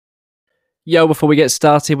Yo, before we get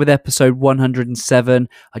started with episode 107,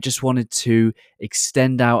 I just wanted to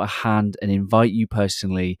extend out a hand and invite you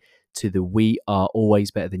personally to the We Are Always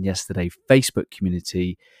Better Than Yesterday Facebook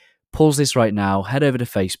community. Pause this right now, head over to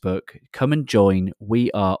Facebook, come and join We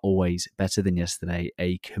Are Always Better Than Yesterday,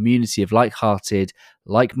 a community of like-hearted,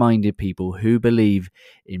 like-minded people who believe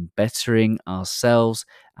in bettering ourselves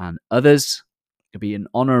and others. It'll be an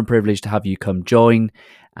honor and privilege to have you come join,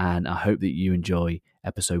 and I hope that you enjoy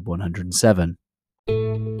episode 107.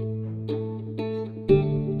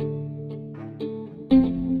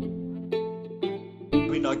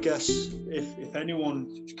 I guess if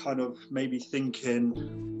anyone's kind of maybe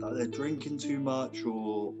thinking that they're drinking too much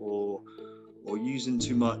or using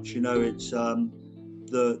too much, it's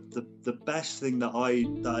the best thing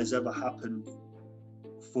that has ever happened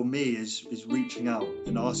for me is reaching out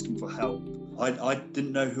and asking for help. I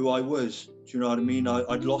didn't know who I was. Do you know what I mean?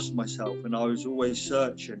 I'd lost myself and I was always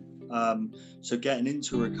searching. So getting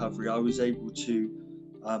into recovery, I was able to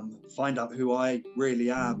find out who I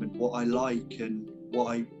really am and what I like and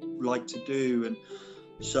what I like to do. And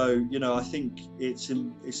so, I think it's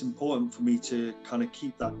important for me to kind of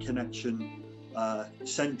keep that connection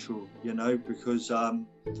central, because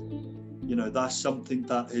that's something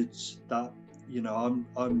that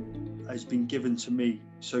has been given to me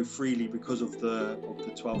so freely because of the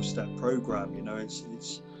 12-step program.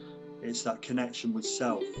 It's that connection with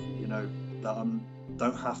self, that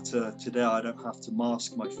I don't have to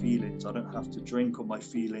mask my feelings. I don't have to drink on my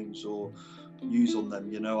feelings or use on them.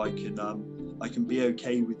 I can be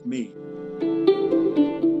okay with me.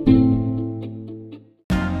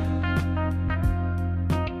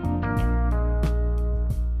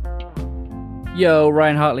 Yo,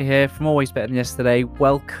 Ryan Hartley here from Always Better Than Yesterday.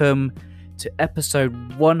 Welcome to episode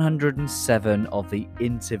 107 of the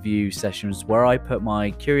interview sessions, where I put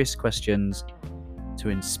my curious questions to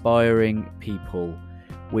inspiring people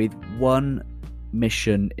with one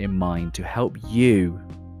mission in mind: to help you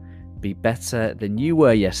be better than you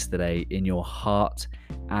were yesterday in your heart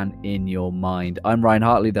and in your mind. I'm Ryan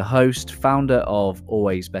Hartley, the host, founder of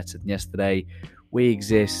Always Better Than Yesterday. We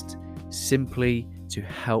exist simply to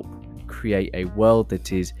help create a world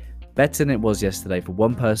that is better than it was yesterday for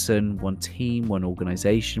one person, one team, one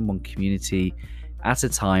organization, one community at a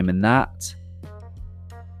time. And that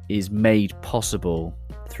is made possible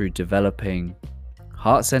through developing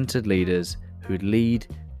heart-centered leaders who lead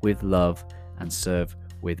with love and serve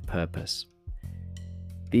with purpose.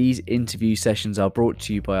 These interview sessions are brought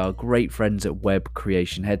to you by our great friends at Web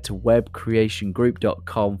Creation. Head to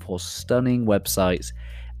webcreationgroup.com for stunning websites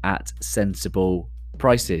at sensible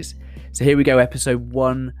prices. So here we go, episode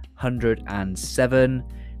 107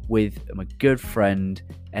 with my good friend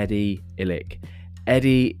Eddie Illick.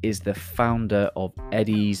 Eddie is the founder of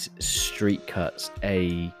Eddie's Street Cuts,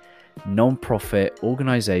 a non-profit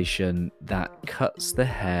organization that cuts the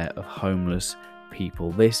hair of homeless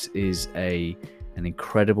people. This is an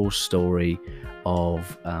incredible story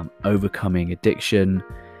of overcoming addiction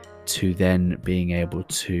to then being able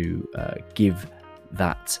to give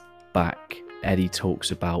that back. Eddie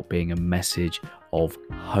talks about being a message of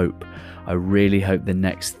hope. I really hope the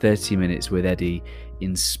next 30 minutes with Eddie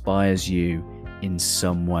inspires you in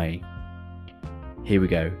some way. Here we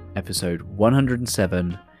go, episode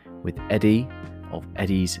 107 with Eddie of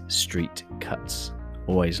Eddie's Street Cuts.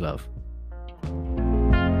 Always love.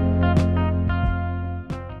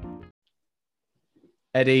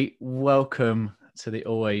 Eddie, welcome to the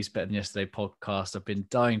Always Better Than Yesterday podcast. I've been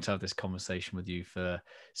dying to have this conversation with you for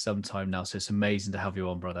some time now, so it's amazing to have you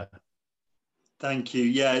on, brother. Thank you.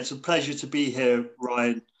 Yeah, it's a pleasure to be here,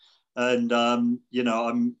 Ryan. And I'm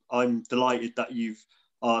delighted that you've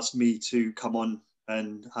asked me to come on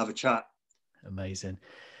and have a chat. Amazing.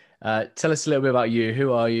 Tell us a little bit about you.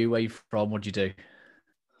 Who are you? Where are you from? What do you do?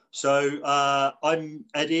 So I'm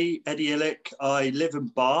Eddie Illick. I live in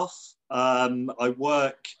Bath. I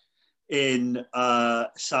work in a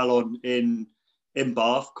salon in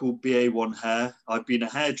Bath called BA1 Hair. I've been a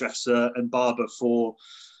hairdresser and barber for,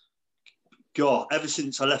 ever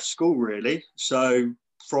since I left school, really. So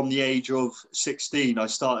from the age of 16, I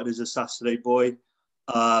started as a Saturday boy,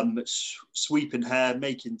 sweeping hair,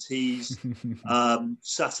 making teas,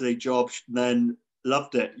 Saturday job, then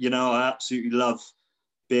loved it. I absolutely love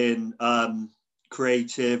being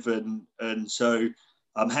creative, and so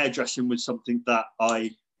hairdressing was something that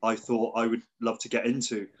I thought I would love to get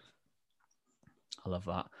into. I love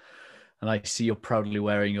that. And I see you're proudly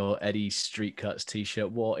wearing your Eddie Street Cuts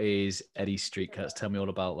t-shirt. What is Eddie Street Cuts? Tell me all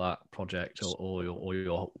about that project or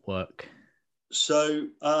your work.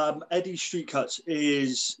 Eddie Street Cuts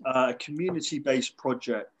is a community-based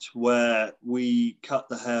project where we cut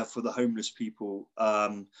the hair for the homeless people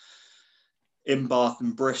in Bath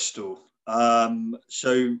and Bristol.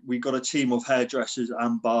 So we got a team of hairdressers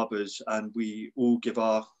and barbers, and we all give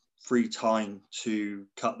our free time to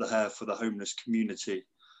cut the hair for the homeless community.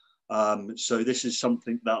 So this is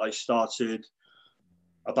something that I started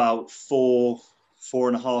about four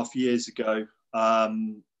and a half years ago.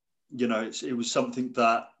 It was something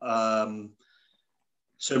that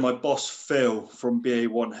so my boss Phil from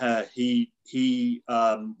BA1 Hair, he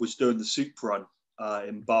was doing the soup run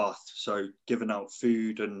in Bath, so giving out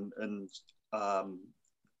food and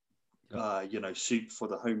soup for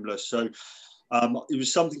the homeless. So it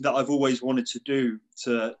was something that I've always wanted to do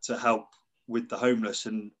to help with the homeless,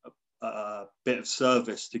 and a bit of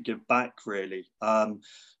service to give back, really.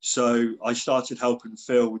 So I started helping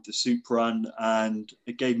Phil with the soup run, and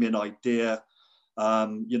it gave me an idea.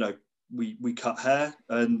 We cut hair,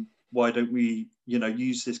 and why don't we,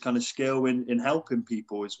 use this kind of skill in helping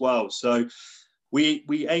people as well? So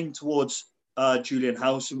we aim towards Julian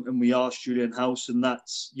House, and we asked Julian House, and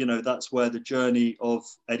that's where the journey of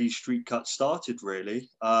Eddie Street Cut started, really.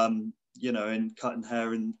 In cutting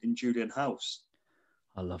hair in Julian House.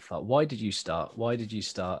 I love that. Why did you start? Why did you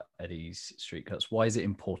start Eddie's Street Cuts? Why is it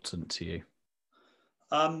important to you?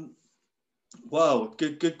 Well,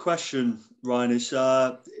 good question, Ryan. It's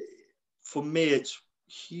for me, it's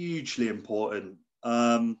hugely important.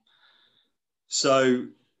 So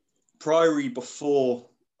priorly before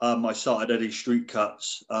I started Eddie Street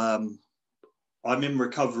Cuts, I'm in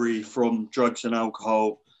recovery from drugs and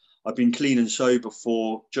alcohol. I've been clean and sober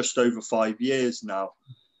for just over 5 years now.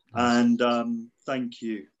 Nice. And thank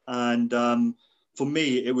you. And for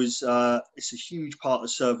me, it's a huge part of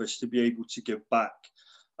service to be able to give back.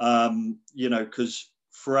 Because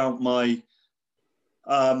throughout my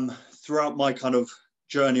kind of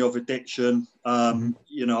journey of addiction, I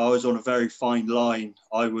was on a very fine line.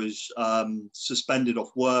 I was suspended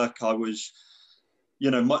off work. I was,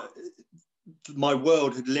 my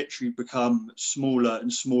world had literally become smaller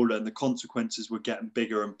and smaller, and the consequences were getting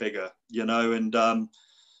bigger and bigger, and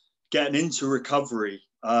getting into recovery,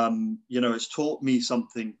 it's taught me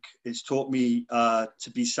something. It's taught me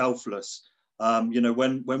to be selfless.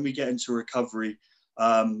 When we get into recovery,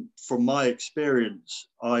 from my experience,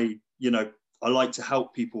 I like to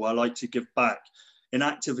help people. I like to give back. In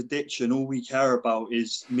active addiction, all we care about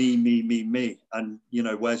is me, me, me, me. And,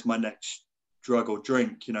 where's my next drug or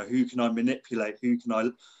drink? Who can I manipulate? Who can I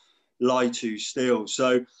lie to, steal?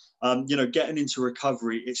 So, getting into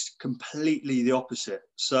recovery, it's completely the opposite.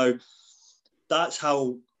 So that's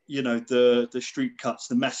how, the Street Cuts,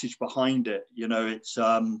 the message behind it, it's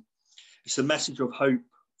a message of hope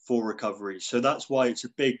for recovery. So that's why it's a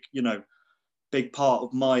big part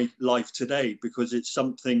of my life today, because it's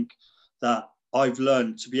something that I've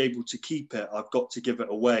learned to be able to keep it. I've got to give it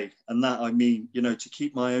away. And that, I mean, to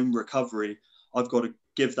keep my own recovery, I've got to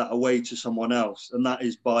give that away to someone else. And that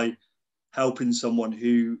is by helping someone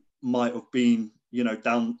who might have been,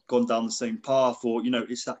 gone down the same path, or,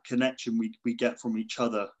 it's that connection we get from each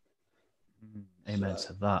other. Amen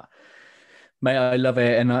to that. Mate, I love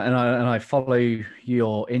it. And I follow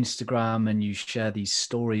your Instagram, and you share these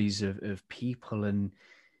stories of people, and,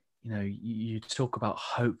 you talk about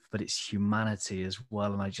hope, but it's humanity as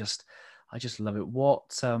well. And I just love it.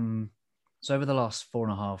 So over the last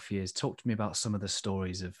 4.5 years, talk to me about some of the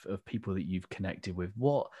stories of people that you've connected with.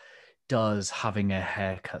 What does having a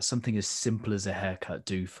haircut, something as simple as a haircut,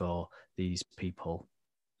 do for these people?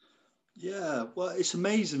 Yeah, well, it's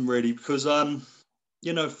amazing, really, because,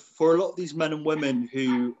 for a lot of these men and women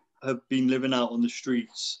who have been living out on the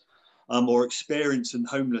streets or experiencing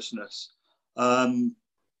homelessness,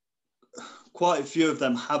 quite a few of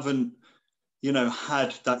them haven't,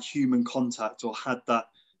 had that human contact or had that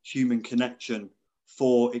human connection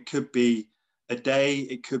for, it could be a day,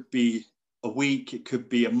 it could be a week, it could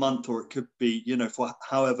be a month, or it could be, for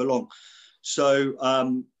however long. So,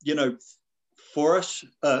 for us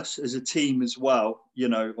as a team as well,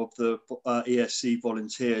 of the ESC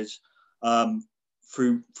volunteers,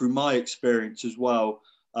 through my experience as well,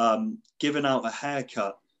 giving out a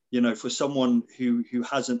haircut, for someone who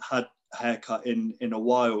hasn't had a haircut in a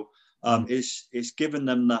while, it's given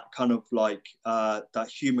them that kind of like that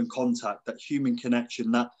human contact, that human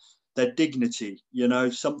connection, that their dignity,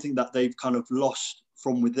 something that they've kind of lost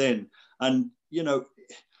from within. And,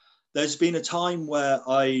 there's been a time where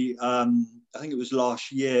I think it was last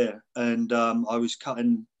year, and I was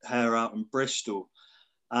cutting hair out in Bristol,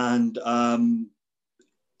 and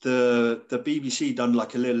the BBC done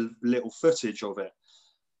like a little footage of it.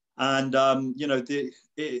 And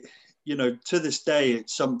to this day,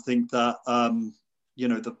 it's something that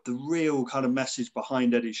the real kind of message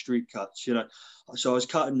behind Eddie Street Cuts. So I was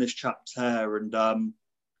cutting this chap's hair, and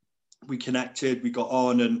we connected, we got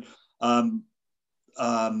on, and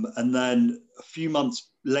then a few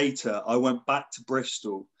months later, I went back to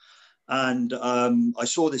Bristol, and I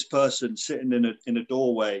saw this person sitting in a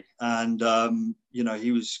doorway, and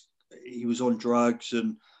he was on drugs,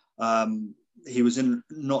 and he was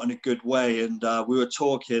not in a good way, and we were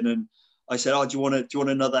talking, and I said, "Oh, do you want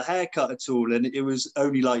another haircut at all?" And it was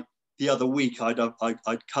only like the other week I'd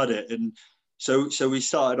cut it, and so we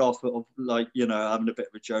started off of like having a bit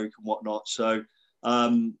of a joke and whatnot. So,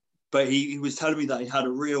 but he was telling me that he had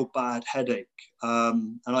a real bad headache,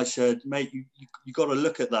 and I said, "Mate, you got to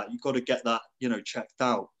look at that. You got to get that checked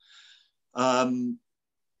out."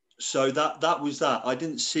 So that was that. I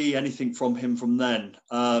didn't see anything from him from then,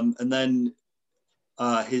 and then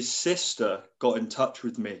his sister got in touch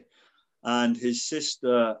with me. And his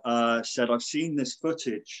sister said, "I've seen this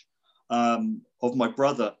footage of my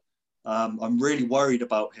brother. I'm really worried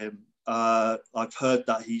about him. I've heard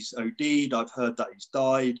that he's OD'd. I've heard that he's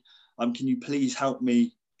died. Can you please help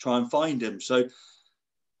me try and find him?" So,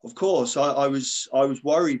 of course, I was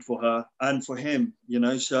worried for her and for him,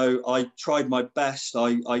 So I tried my best.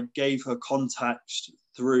 I gave her contacts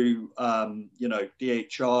through,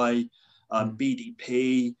 DHI,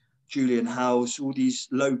 BDP, Julian House, all these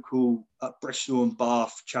local Bristol and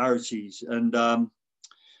Bath charities. And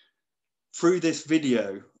through this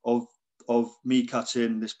video of me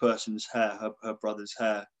cutting this person's hair, her brother's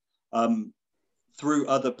hair, through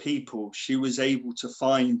other people, she was able to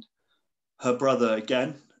find her brother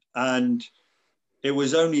again. And it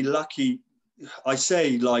was only lucky. I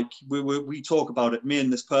say, like, we talk about it. Me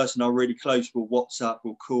and this person are really close. We'll WhatsApp,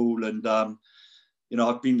 we'll call, and I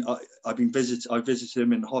visited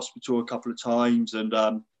him in hospital a couple of times, and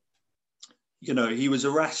he was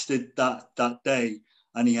arrested that day,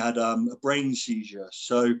 and he had a brain seizure.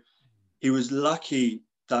 So he was lucky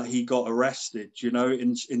that he got arrested,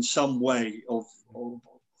 in some way of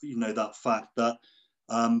that fact that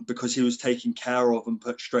because he was taken care of and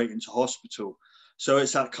put straight into hospital. So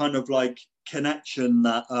it's that kind of like connection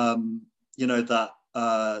that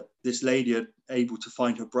this lady had able to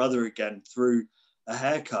find her brother again through a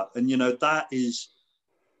haircut. And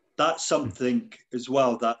that's something as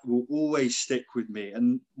well that will always stick with me.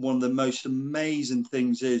 And one of the most amazing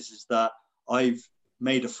things is that I've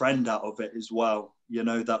made a friend out of it as well,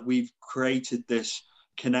 that we've created this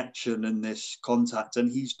connection and this contact,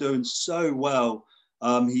 and he's doing so well.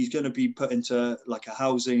 He's going to be put into like a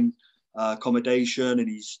housing accommodation, and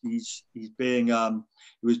he was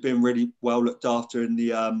being really well looked after in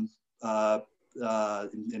the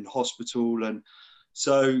in hospital. And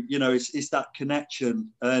so it's that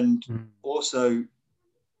connection. And also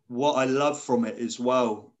what I love from it as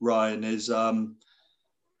well, Ryan, is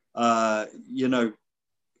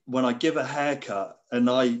when I give a haircut and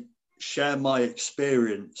I share my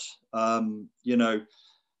experience,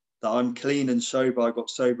 that I'm clean and sober. I got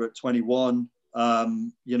sober at 21.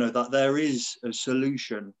 That there is a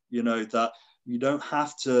solution, that you don't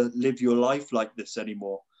have to live your life like this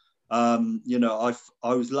anymore. I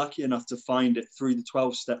was lucky enough to find it through the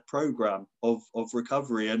 12-step program of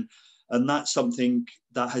recovery. And that's something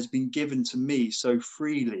that has been given to me so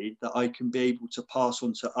freely that I can be able to pass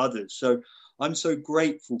on to others. So I'm so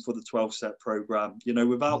grateful for the 12-step program.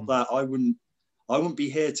 Without that, I wouldn't be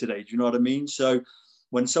here today. Do you know what I mean? So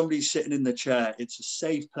when somebody's sitting in the chair, it's a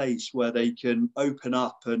safe place where they can open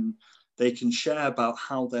up and they can share about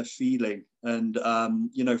how they're feeling, and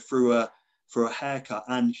through a haircut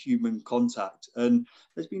and human contact. And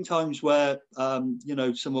there's been times where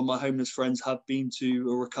some of my homeless friends have been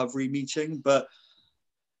to a recovery meeting, but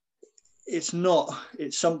it's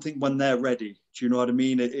something when they're ready. Do you know what I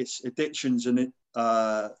mean? It's addictions and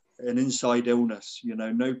an inside illness.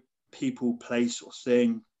 No people, place, or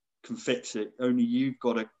thing can fix it. Only you've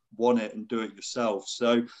got to want it and do it yourself.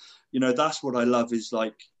 So that's what I love, is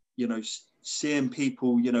like seeing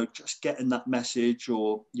people just getting that message,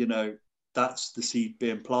 or that's the seed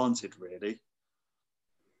being planted, really.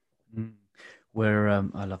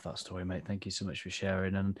 I love that story, mate. Thank you so much for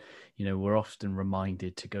sharing. And we're often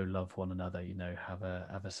reminded to go love one another, have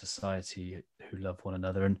a society who love one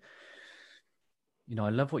another. And I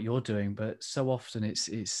love what you're doing, but so often it's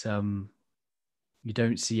you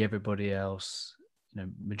don't see everybody else.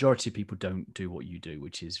 Majority of people don't do what you do,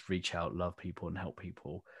 which is reach out, love people, and help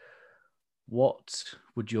people. What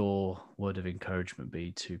would your word of encouragement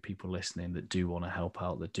be to people listening that do want to help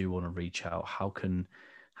out, that do want to reach out? How can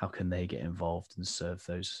they get involved and serve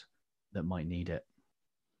those that might need it?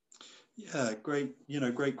 Yeah, great.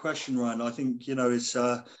 Great question, Ryan. I think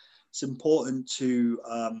it's important to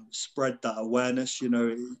spread that awareness.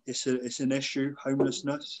 It's an issue,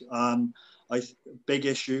 homelessness. Big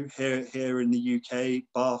issue here in the UK,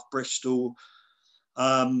 Bath, Bristol.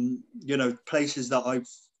 Places that I've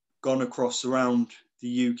gone across around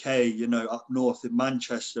the UK. Up north in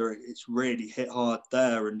Manchester, it's really hit hard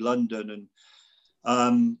there, in London,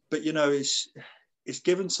 and but it's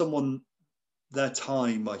given someone their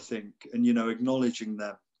time, I think, and acknowledging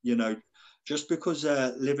them. Just because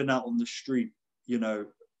they're living out on the street, you know,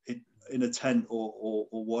 in a tent or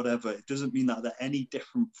whatever, it doesn't mean that they're any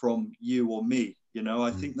different from you or me.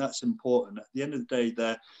 I think that's important. At the end of the day,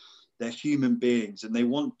 they're human beings and they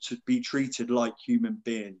want to be treated like human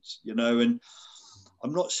beings. And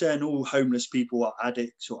I'm not saying all homeless people are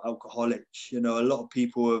addicts or alcoholics. A lot of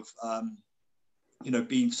people have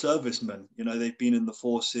been servicemen. They've been in the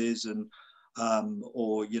forces, and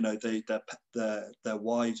or their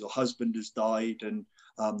wives or husband has died, and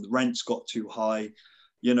the rent's got too high.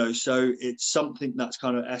 So it's something that's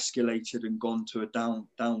kind of escalated and gone to a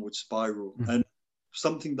downward spiral. And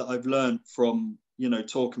something that I've learned from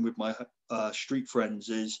talking with my street friends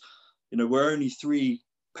is, we're only 3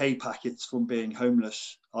 pay packets from being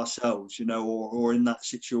homeless ourselves, or in that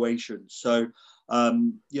situation. So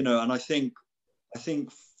and I think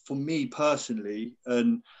for me personally,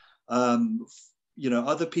 and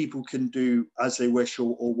other people can do as they wish,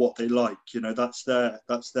 or what they like. That's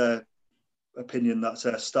their opinion, that's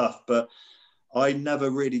their stuff. But I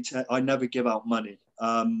never really I never give out money,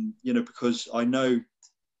 because I know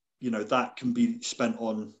that can be spent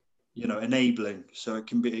on enabling. So it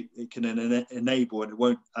can enable, and it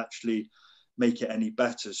won't actually make it any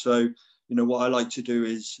better. So what I like to do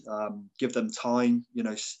is give them time,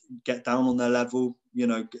 get down on their level.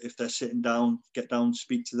 If they're sitting down, get down,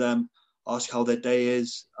 speak to them, ask how their day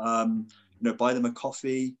is, buy them a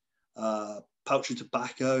coffee, pouch of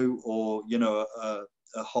tobacco, or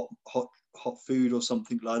a hot food or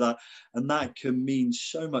something like that. And that can mean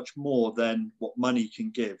so much more than what money can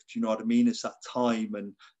give. Do you know what I mean? It's that time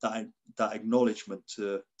and that acknowledgement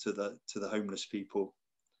to the homeless people.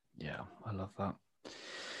 Yeah, I love that.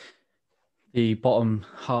 The bottom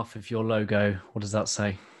half of your logo, what does that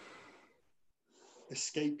say?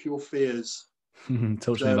 Escape your fears.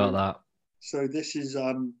 Talk to me about that. So this is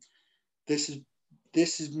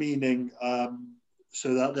meaning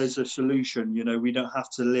so that there's a solution. We don't have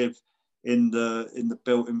to live in the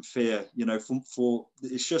built-in fear. For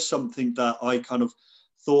it's just something that I kind of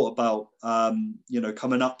thought about.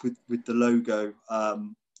 Coming up with the logo.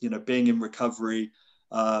 Being in recovery.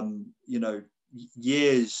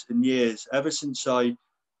 Years and years, ever since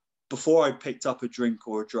before I picked up a drink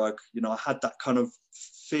or a drug, I had that kind of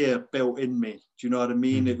fear built in me. Do you know what I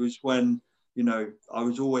mean? It was when, I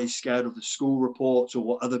was always scared of the school reports or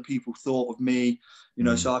what other people thought of me,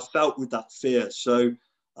 so I felt with that fear. So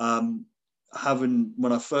when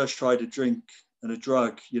I first tried a drink and a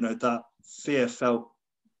drug, that fear felt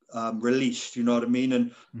released, you know what I mean?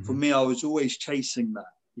 And for me, I was always chasing that.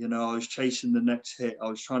 I was chasing the next hit. I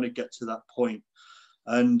was trying to get to that point.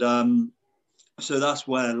 And so that's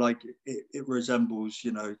where it resembles,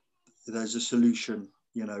 there's a solution.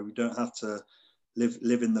 We don't have to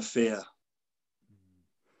live in the fear.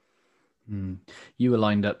 You were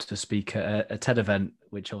lined up to speak at a TED event,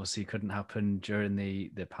 which obviously couldn't happen during the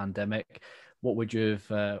pandemic. What would you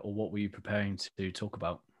have, or what were you preparing to talk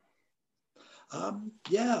about?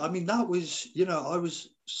 Yeah, I mean, that was, I was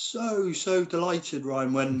so delighted,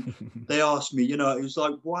 Ryan, when they asked me. It was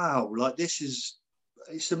like, wow, like it's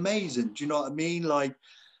amazing. Do you know what I mean?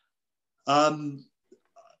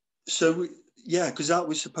 Because that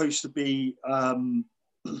was supposed to be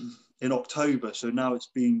in October, so now it's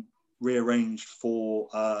been rearranged for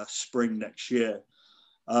spring next year.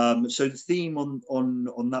 So the theme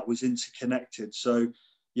on that was interconnected. So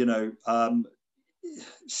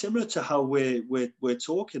similar to how we're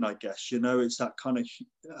talking, I guess. It's that kind of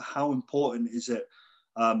how important is it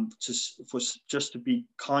for just to be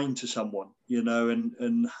kind to someone,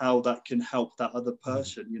 and how that can help that other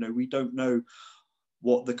person. We don't know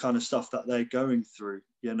what the kind of stuff that they're going through.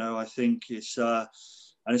 I think it's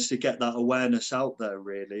and it's to get that awareness out there,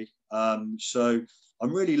 really. So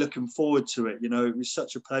I'm really looking forward to it. It was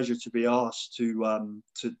such a pleasure to be asked to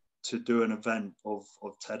do an event of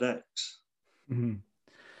TEDx.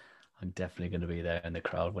 I'm definitely going to be there in the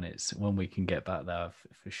crowd when we can get back there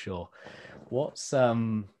for sure. What's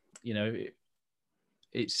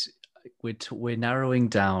we're narrowing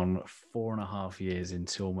down 4.5 years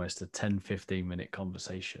into almost a 10-15 minute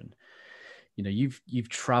conversation. you know, you've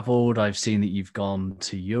traveled. I've seen that you've gone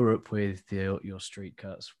to Europe with your street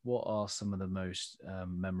cuts. What are some of the most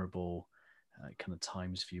memorable kind of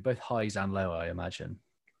times for you, both highs and low, I imagine?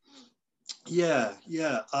 Yeah.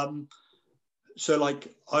 So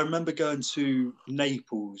like I remember going to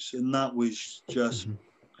Naples, and that was Mhm.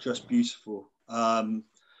 just beautiful.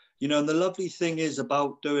 You know, and the lovely thing is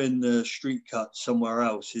about doing the street cut somewhere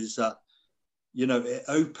else is that, you know, it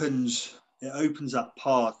opens that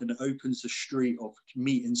path, and it opens the street of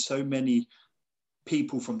meeting so many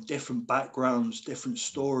people from different backgrounds, different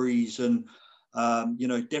stories, and you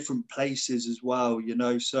know, different places as well. You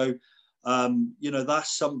know, so you know,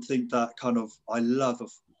 that's something that kind of I love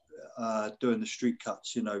of doing the street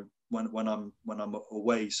cuts. You know, when I'm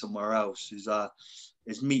away somewhere else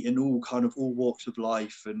is meeting all walks of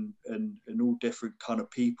life, and all different kind of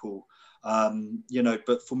people. You know,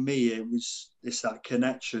 but for me, it's that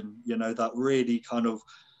connection. You know, that really kind of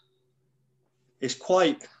it's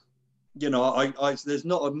quite, you know, there's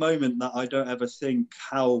not a moment that I don't ever think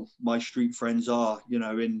how my street friends are, you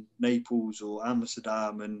know, in Naples or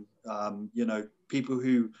Amsterdam, and you know, people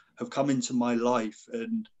who have come into my life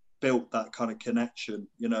and built that kind of connection.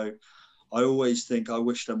 You know, I always think I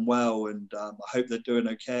wish them well, and I hope they're doing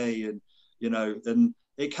okay, and you know, and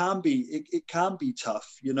it can be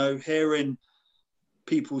tough, you know, hearing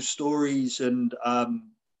people's stories, and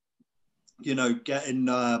you know, getting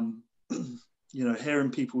you know, hearing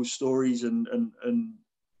people's stories, and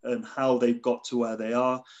how they've got to where they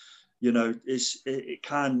are. You know, it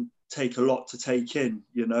can take a lot to take in,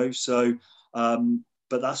 you know. So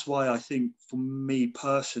but that's why I think for me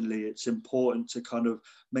personally it's important to kind of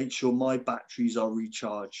make sure my batteries are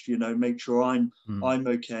recharged, you know, make sure Mm. I'm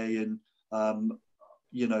okay, and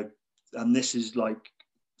you know, and this is like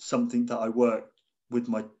something that I work with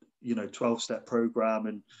my, you know, 12-step program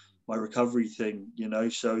and my recovery thing, you know.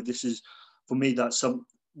 So this is for me, that's some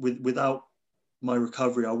without my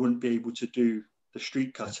recovery I wouldn't be able to do the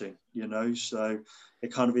street Yeah. cutting, you know. So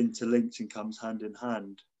it kind of interlinks and comes hand in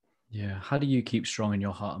hand. Yeah. How do you keep strong in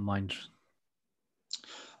your heart and mind?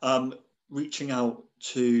 um, Reaching out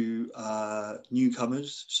to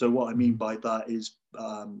newcomers. So what I mean Mhm. by that is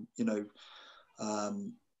you know,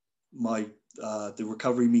 um, my the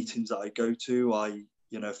recovery meetings that I go to, I,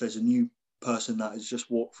 you know, if there's a new person that has just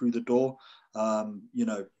walked through the door, you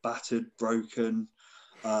know, battered, broken,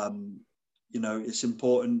 um, you know, it's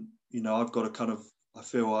important. You know, I've got to kind of, I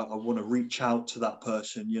feel I want to reach out to that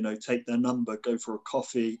person. You know, take their number, go for a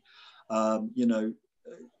coffee. You know,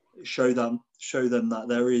 show them that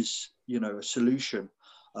there is, you know, a solution.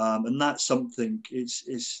 And that's something,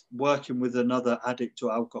 it's working with another addict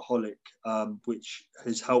or alcoholic, which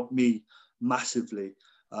has helped me massively,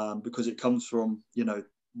 because it comes from, you know,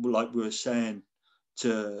 like we were saying,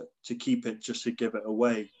 to keep it just to give it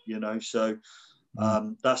away, you know. So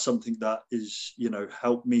Mm. that's something that is, you know,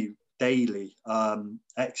 helped me daily.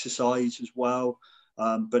 Exercise as well,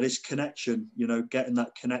 but it's connection, you know, getting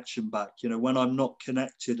that connection back. You know, when I'm not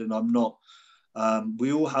connected and I'm not,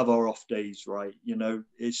 we all have our off days, right? You know,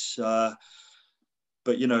 it's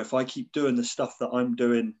but you know, if I keep doing the stuff that I'm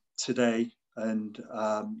doing today, and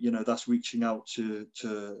you know, that's reaching out to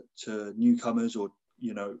newcomers, or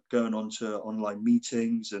you know, going on to online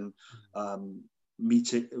meetings, and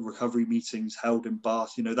meeting recovery meetings held in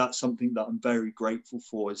Bath, you know, that's something that I'm very grateful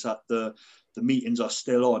for, is that the meetings are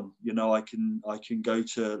still on. You know, I can go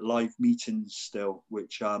to live meetings still,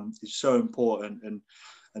 which is so important,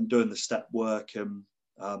 and doing the step work, and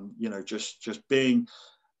you know, just being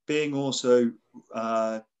also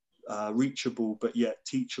reachable but yet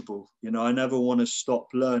teachable. You know, I never want to stop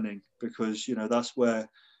learning, because you know, that's where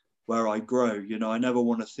I grow. You know, I never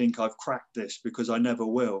want to think I've cracked this, because I never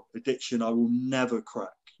will. Addiction, I will never crack.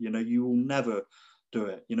 You know, you will never do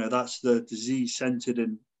it. You know, that's the disease centered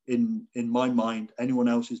in my mind, anyone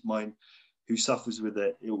else's mind who suffers with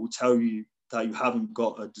it. It will tell you that you haven't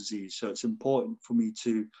got a disease. So it's important for me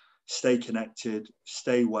to stay connected,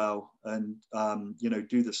 stay well, and you know,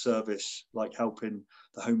 do the service, like helping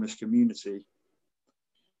the homeless community.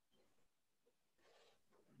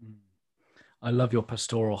 Mm. I love your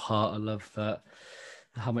pastoral heart. I love that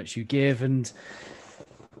how much you give, and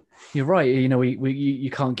you're right. You know,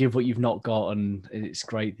 you can't give what you've not got, and it's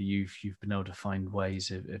great that you've been able to find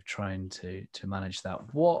ways of trying to manage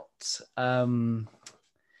that. What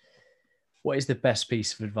is the best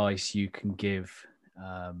piece of advice you can give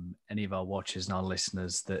any of our watchers and our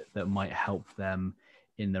listeners that might help them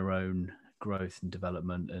in their own growth and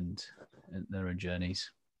development and their own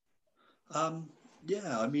journeys? Um,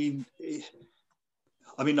 yeah, I mean,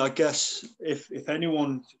 I guess if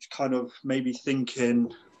anyone kind of maybe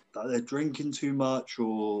thinking that they're drinking too much,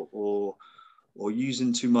 or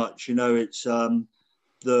using too much. You know, it's the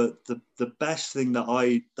best thing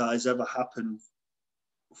that has ever happened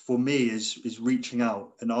for me is reaching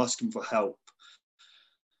out and asking for help.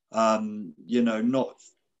 You know, not,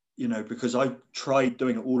 you know, because I tried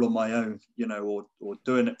doing it all on my own, you know, or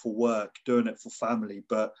doing it for work, doing it for family,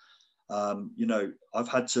 but you know, I've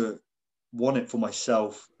had to want it for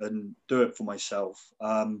myself and do it for myself.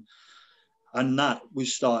 And that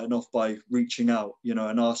was starting off by reaching out, you know,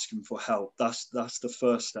 and asking for help. That's the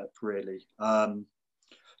first step, really.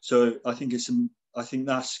 So I think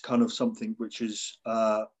that's kind of something which is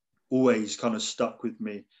always kind of stuck with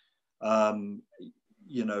me.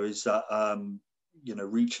 You know, is that you know,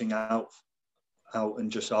 reaching out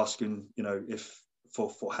and just asking, you know, if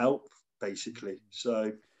for help, basically.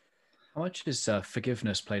 So, how much has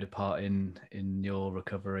forgiveness played a part in your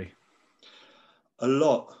recovery? a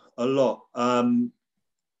lot.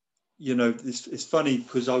 You know, it's funny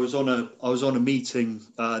because I was on a meeting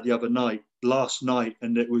the other night, last night,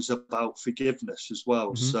 and it was about forgiveness as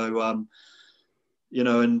well. Mm-hmm. So, you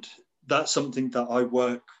know, and that's something that I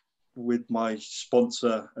work with my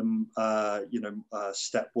sponsor and you know,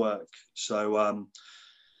 Step Work. So,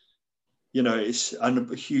 you know,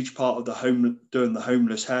 and a huge part of doing the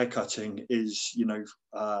homeless haircutting is, you know,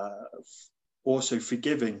 also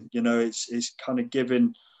forgiving. You know, it's kind of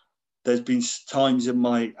giving. There's been times in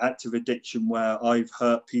my active addiction where I've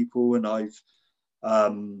hurt people and I've,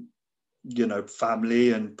 you know,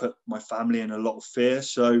 family, and put my family in a lot of fear.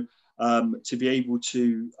 So to be able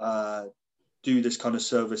to do this kind of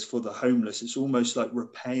service for the homeless, it's almost like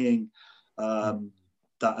repaying that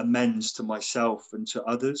amends to myself and to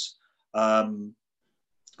others.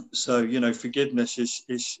 So, you know, forgiveness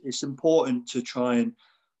is important to try and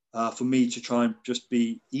for me to try and just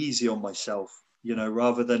be easy on myself, you know,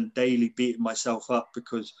 rather than daily beating myself up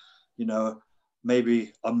because, you know,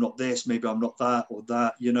 maybe I'm not this, maybe I'm not that or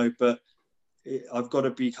that, you know, but I've got to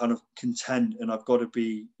be kind of content, and I've got to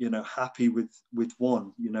be, you know, happy with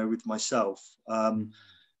one, you know, with myself,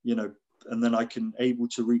 you know, and then I can able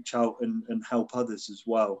to reach out and help others as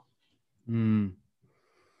well.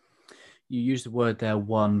 You used the word there,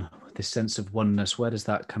 one, this sense of oneness. Where does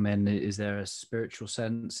that come in? Is there a spiritual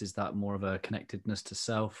sense? Is that more of a connectedness to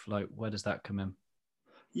self? Like, where does that come in?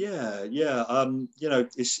 Yeah. You know,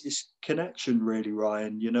 it's connection, really,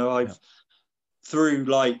 Ryan. You know, I've through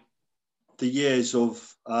like the years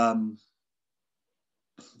of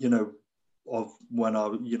you know, of when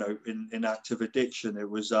I, you know, in active addiction, it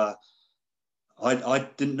was I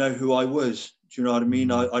didn't know who I was. Do you know what I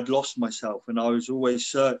mean? I'd lost myself, and I was always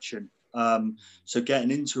searching. So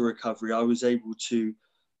getting into recovery, I was able to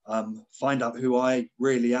find out who I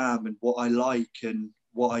really am and what I like and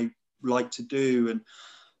what I like to do. And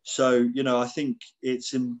so, you know, I think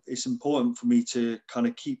it's important for me to kind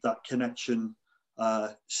of keep that connection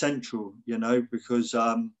central, you know, because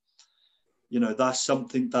you know, that's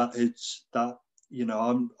something that you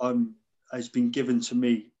know, I'm has been given to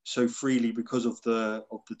me so freely because of the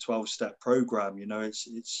 12-step program. You know,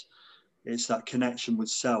 it's that connection with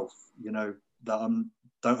self, you know, that I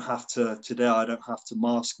don't have to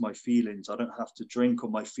mask my feelings. I don't have to drink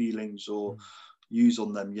on my feelings or use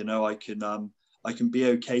on them. You know, I can be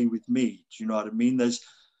okay with me. Do you know what I mean? Of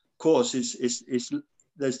course,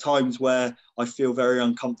 there's times where I feel very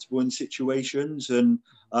uncomfortable in situations, and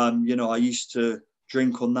you know, I used to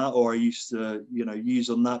drink on that, or I used to, you know, use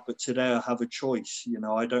on that. But today I have a choice. You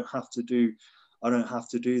know, I don't have to do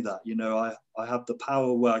that. You know, I have the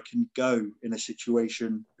power where I can go in a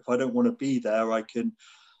situation. If I don't want to be there, I can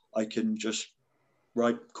just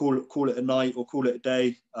call it a night or call it a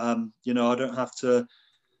day. You know, I don't have to,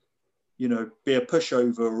 you know, be a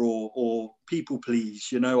pushover or people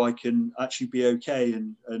please. You know, I can actually be okay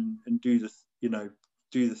and do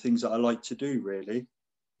the things that I like to do, really.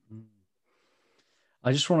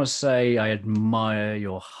 I just want to say I admire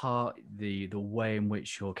your heart, the way in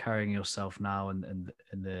which you're carrying yourself now, and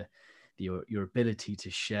your ability to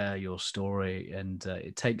share your story. And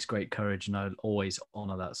it takes great courage, and I always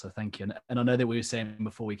honor that. So thank you. And I know that we were saying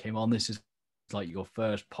before we came on, this is like your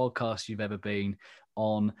first podcast you've ever been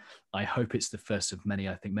on. I hope it's the first of many.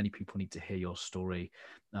 I think many people need to hear your story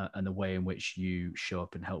and the way in which you show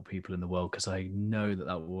up and help people in the world, because I know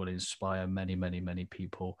that will inspire many, many, many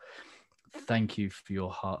people. Thank you for your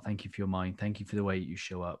heart. Thank you for your mind. Thank you for the way you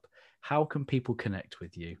show up. How can people connect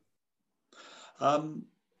with you?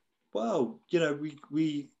 Well, you know,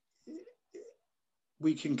 we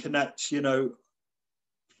can connect, you know,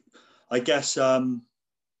 I guess, you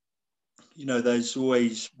know, there's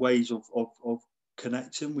always ways of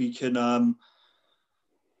connecting. We can,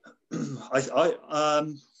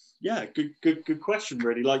 Yeah, good question.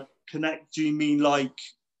 Really, like connect. Do you mean like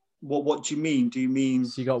what do you mean? Do you mean?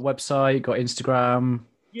 So you got a website, got Instagram.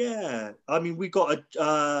 Yeah, I mean we got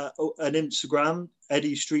an Instagram,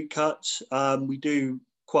 Eddie Street Cuts. We do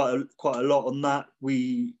quite a lot on that.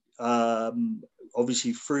 We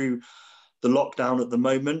obviously through the lockdown at the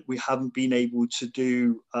moment, we haven't been able to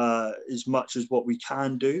do as much as what we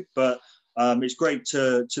can do, but it's great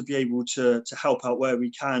to be able to help out where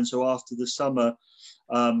we can. So after the summer,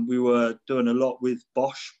 we were doing a lot with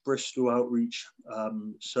Bosch Bristol Outreach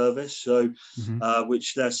Service, so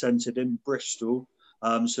which they're centred in Bristol.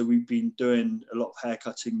 So we've been doing a lot of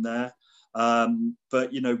haircutting there.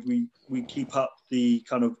 But you know, we keep up the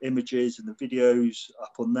kind of images and the videos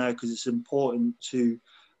up on there because it's important to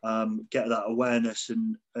get that awareness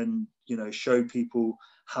and you know, show people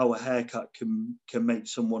how a haircut can make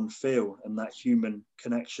someone feel, and that human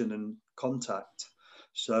connection and contact.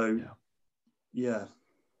 So yeah.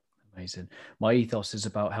 Amazing. My ethos is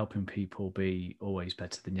about helping people be always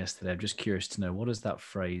better than yesterday. I'm just curious to know, what does that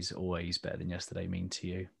phrase "always better than yesterday" mean to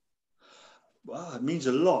you? Well, it means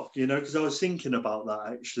a lot, you know, because I was thinking about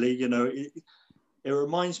that actually. You know, it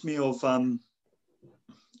reminds me of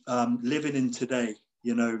living in today,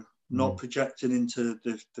 you know, not projecting into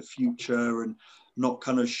the future and not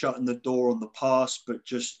kind of shutting the door on the past, but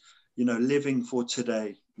just, you know, living for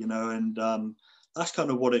today, you know, and that's kind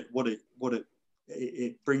of what it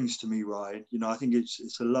brings to me, Ryan. You know, I think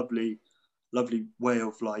it's a lovely way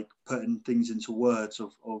of like putting things into words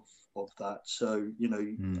of that. So, you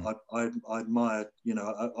know, I admire, you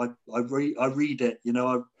know, I read it, you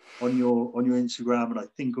know, on your Instagram, and I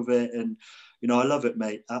think of it, and you know, I love it,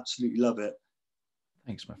 mate. Absolutely love it.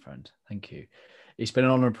 Thanks, my friend. Thank you. It's been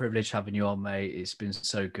an honor and privilege having you on, mate. It's been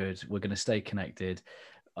so good. We're going to stay connected.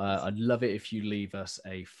 I'd love it if you leave us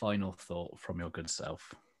a final thought from your good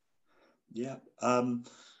self. Yeah.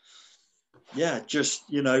 Yeah, just,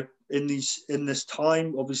 you know, in this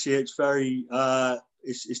time, obviously it's very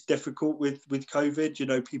it's difficult with COVID, you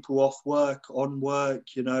know, people off work, on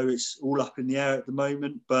work, you know, it's all up in the air at the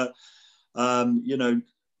moment, but you know,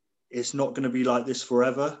 it's not going to be like this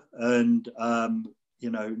forever, and you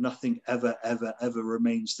know, nothing ever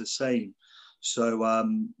remains the same. So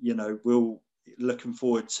you know, we'll looking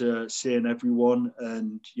forward to seeing everyone,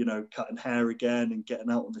 and you know, cutting hair again and getting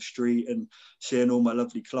out on the street and seeing all my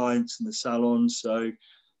lovely clients in the salons. So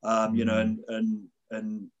you know,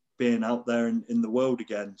 and being out there in the world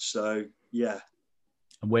again. So yeah,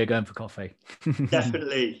 and we're going for coffee.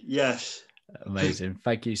 Definitely, yes. Amazing.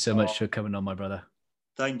 Thank you so much for coming on, my brother.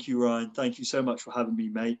 Thank you, Ryan. Thank you so much for having me,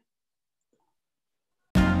 mate.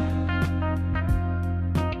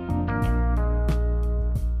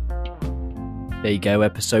 There you go,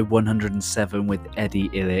 episode 107 with Eddie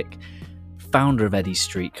Illick, founder of Eddie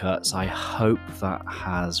Street Cuts. I hope that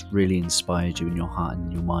has really inspired you in your heart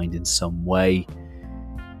and your mind in some way.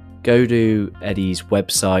 Go to Eddie's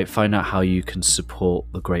website, find out how you can support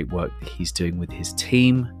the great work that he's doing with his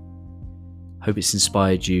team. Hope it's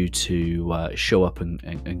inspired you to show up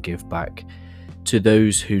and give back to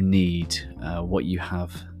those who need what you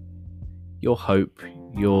have. Your hope,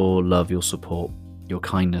 your love, your support, your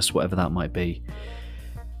kindness, whatever that might be.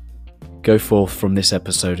 Go forth from this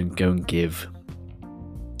episode and go and give.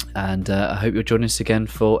 And I hope you'll join us again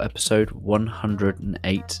for episode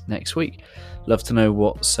 108 next week. Love to know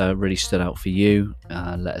what's really stood out for you.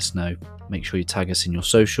 Let us know. Make sure you tag us in your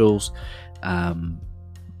socials.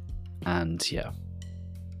 And yeah,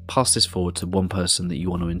 pass this forward to one person that you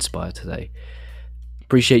want to inspire today.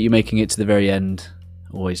 Appreciate you making it to the very end.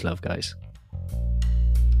 Always love, guys.